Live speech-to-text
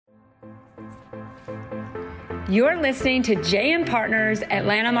You're listening to JM Partners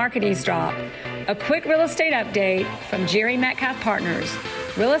Atlanta Market Eavesdrop, a quick real estate update from Jerry Metcalf Partners,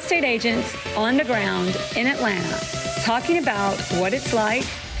 real estate agents on the ground in Atlanta, talking about what it's like,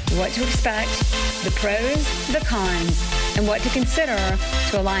 what to expect, the pros, the cons, and what to consider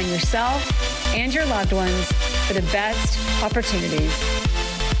to align yourself and your loved ones for the best opportunities.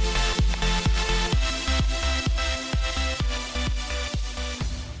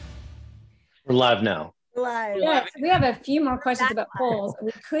 We're live now. Live. Yes, we have a few more questions about polls.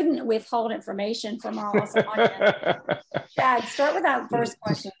 We couldn't withhold information from our awesome audience. Chad, start with that first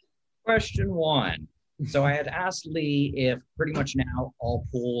question. Question one. So I had asked Lee if pretty much now all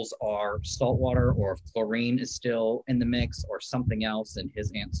pools are saltwater or if chlorine is still in the mix or something else, and his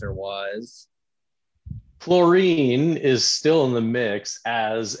answer was? Chlorine is still in the mix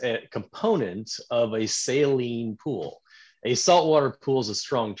as a component of a saline pool. A saltwater pool is a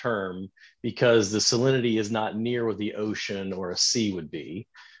strong term because the salinity is not near what the ocean or a sea would be.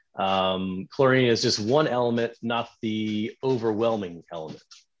 Chlorine is just one element, not the overwhelming element.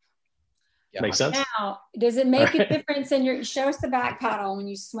 Yeah. Make sense? Now, does it make a difference in your, show us the back paddle when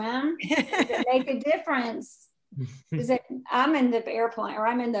you swim? Does it make a difference? Does it, I'm in the airplane or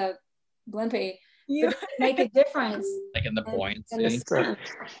I'm in the Blimpie. Does it make a difference? Like in the buoyancy?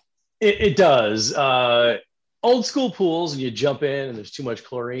 It does. Old school pools, and you jump in and there's too much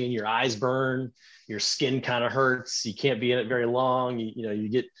chlorine, your eyes burn, your skin kind of hurts, you can't be in it very long, you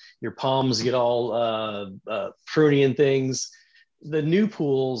get your palms get all pruny and things. The new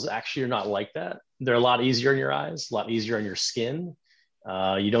pools actually are not like that. They're a lot easier on your eyes, a lot easier on your skin.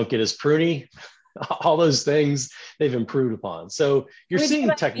 You don't get as pruny. All those things they've improved upon. So you're seeing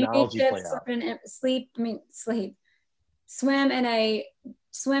technology play out.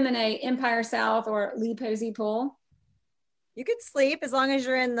 Swim in a Empire South or Lee Posey pool. You could sleep as long as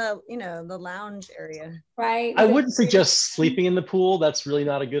you're in the, the lounge area. Right. I wouldn't suggest sleeping in the pool. That's really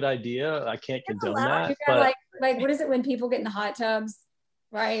not a good idea. I can't condone that. But like what is it when people get in the hot tubs,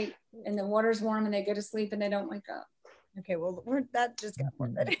 right? And the water's warm and they go to sleep and they don't wake up. Okay, well, that just got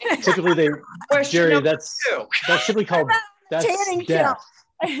morbid. Typically, Jerry, that's typically called that's death.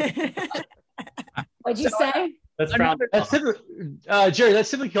 What'd you say? Jerry, that's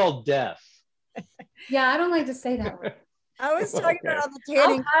typically called death. Yeah, I don't like to say that word. I was talking about all the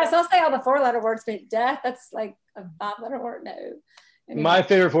tanning. I'll say all the 4-letter words, but death, that's like a 5-letter word. No. Anyway. My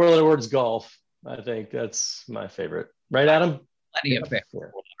favorite 4-letter word is golf. I think that's my favorite. Right, Adam? Plenty of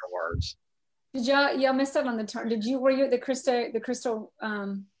 4-letter words. Did y'all missed out on the turn? Were you at the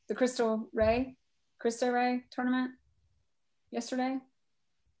Crystal Ray tournament yesterday?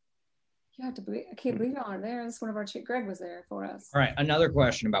 You have to believe, I can't believe y'all are there. That's one of our Greg was there for us. All right, another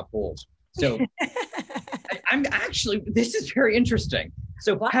question about pools. So I'm actually, this is very interesting.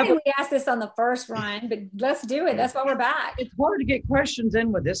 So why didn't we ask this on the first run? But let's do it. That's why we're back. It's hard to get questions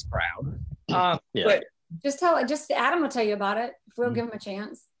in with this crowd. But just Adam will tell you about it if we'll give him a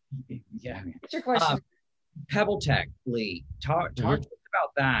chance. Yeah. What's your question? Pebble Tech, Lee, talk to us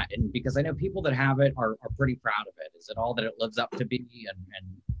about that. And because I know people that have it are pretty proud of it. Is it all that it lives up to be? And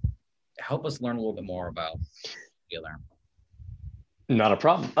help us learn a little bit more about there. Not a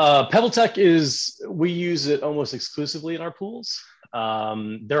problem. Pebble Tech we use it almost exclusively in our pools.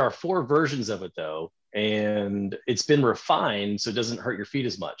 There are 4 versions of it though, and it's been refined so it doesn't hurt your feet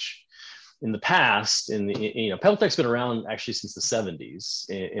as much. In the past, Pebble Tech's been around actually since the 70s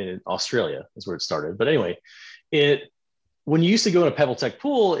in Australia is where it started. But anyway, when you used to go in a Pebble Tech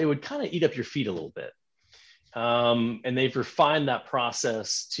pool, it would kind of eat up your feet a little bit. And they've refined that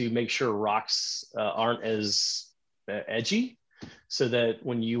process to make sure rocks aren't as edgy, so that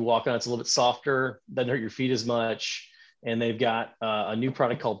when you walk on, it's a little bit softer, doesn't hurt your feet as much. And they've got a new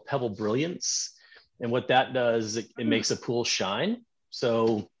product called Pebble Brilliance. And what that does, it makes a pool shine.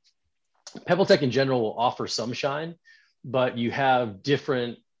 So Pebble Tech in general will offer some shine, but you have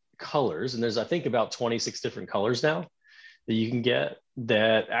different colors. And there's, I think, about 26 different colors now that you can get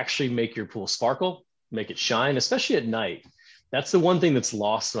that actually make your pool sparkle, make it shine, especially at night. That's the one thing that's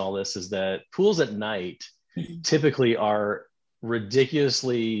lost in all this, is that pools at night typically are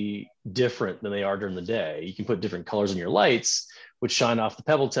ridiculously different than they are during the day. You can put different colors in your lights, which shine off the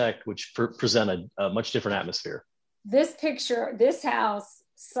Pebble Tech, which present a much different atmosphere. This house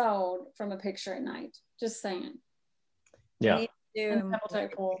sold from a picture at night. Just saying. Yeah. Pebble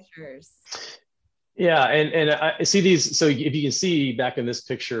Tech pool. Yeah, and I see these. So if you can see back in this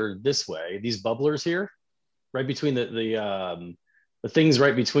picture this way, these bubblers here, right between the things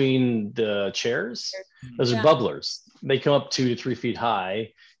right between the chairs, those are bubblers. They come up 2 to 3 feet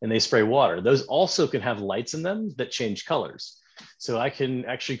high and they spray water. Those also can have lights in them that change colors. So I can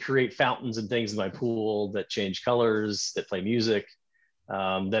actually create fountains and things in my pool that change colors, that play music,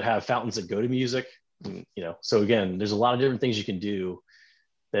 that have fountains that go to music. So again, there's a lot of different things you can do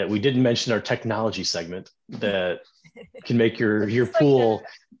that we didn't mention in our technology segment that can make your pool like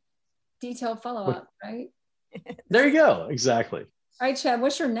detailed follow-up, right? There you go. Exactly. All right, Chad,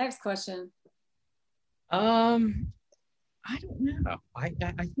 what's your next question? I don't know. I think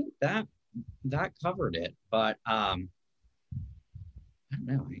that covered it, but I don't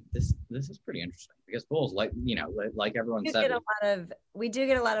know. This is pretty interesting because pools, like everyone said, we do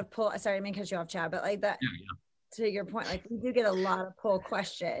get a lot of pool. Sorry, I didn't cut you off, Chad, but like that. Yeah. To your point, like we do get a lot of pool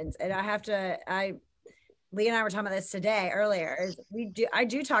questions, and Lee and I were talking about this today earlier. I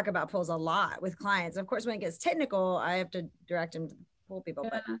do talk about pools a lot with clients. Of course, when it gets technical, I have to direct them to pool people,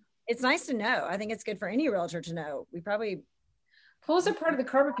 but it's nice to know. I think it's good for any realtor to know. Pools are part of the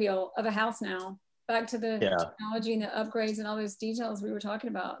curb appeal of a house now. Back to the technology and the upgrades and all those details we were talking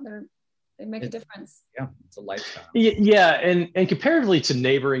about. They make a difference. Yeah, it's a lifestyle. Yeah, and comparatively to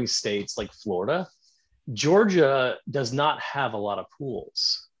neighboring states like Florida, Georgia does not have a lot of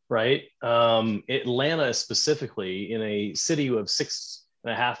pools, right? Atlanta specifically, in a city of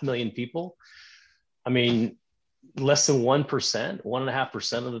 6.5 million people, I mean, less than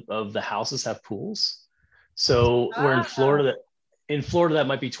 1.5% of the houses have pools. So we're in Florida. In Florida, that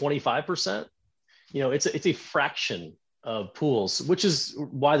might be 25%. It's a fraction of pools, which is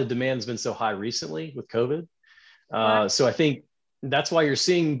why the demand's been so high recently with COVID. So I think that's why you're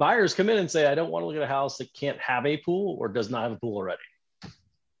seeing buyers come in and say, I don't want to look at a house that can't have a pool or does not have a pool already.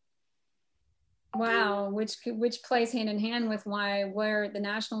 Wow, which plays hand in hand with where the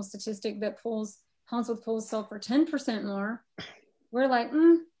national statistic that homes with pools sell for 10% more. We're like,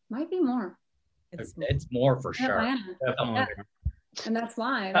 might be more. It's more for sure. Yeah. And that's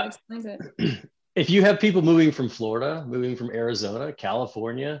why. That explains it. If you have people moving from Florida, moving from Arizona,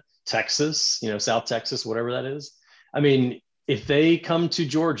 California, Texas, South Texas, whatever that is, I mean, if they come to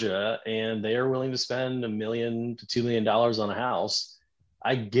Georgia and they are willing to spend $1 million to $2 million on a house,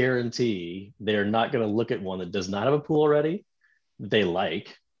 I guarantee they're not going to look at one that does not have a pool already, that they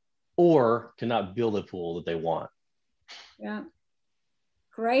like, or cannot build a pool that they want. Yeah.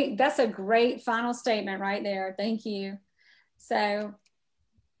 Great. That's a great final statement right there. Thank you. So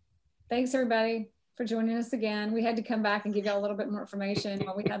thanks everybody for joining us again. We had to come back and give y'all a little bit more information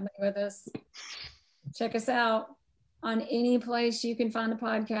while we had Lee with us. Check us out on any place you can find the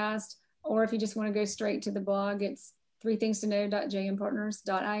podcast, or if you just want to go straight to the blog, it's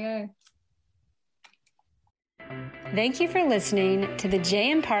 3thingstoKnow.jmpartners.io. Thank you for listening to the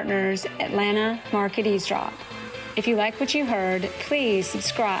JM Partners Atlanta Market Eavesdrop. If you like what you heard, please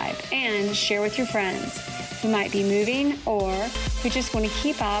subscribe and share with your friends who might be moving or who just want to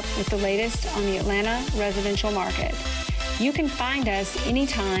keep up with the latest on the Atlanta residential market. You can find us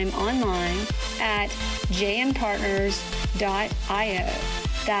anytime online at jmpartners.io.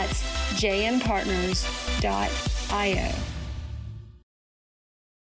 That's jmpartners.io.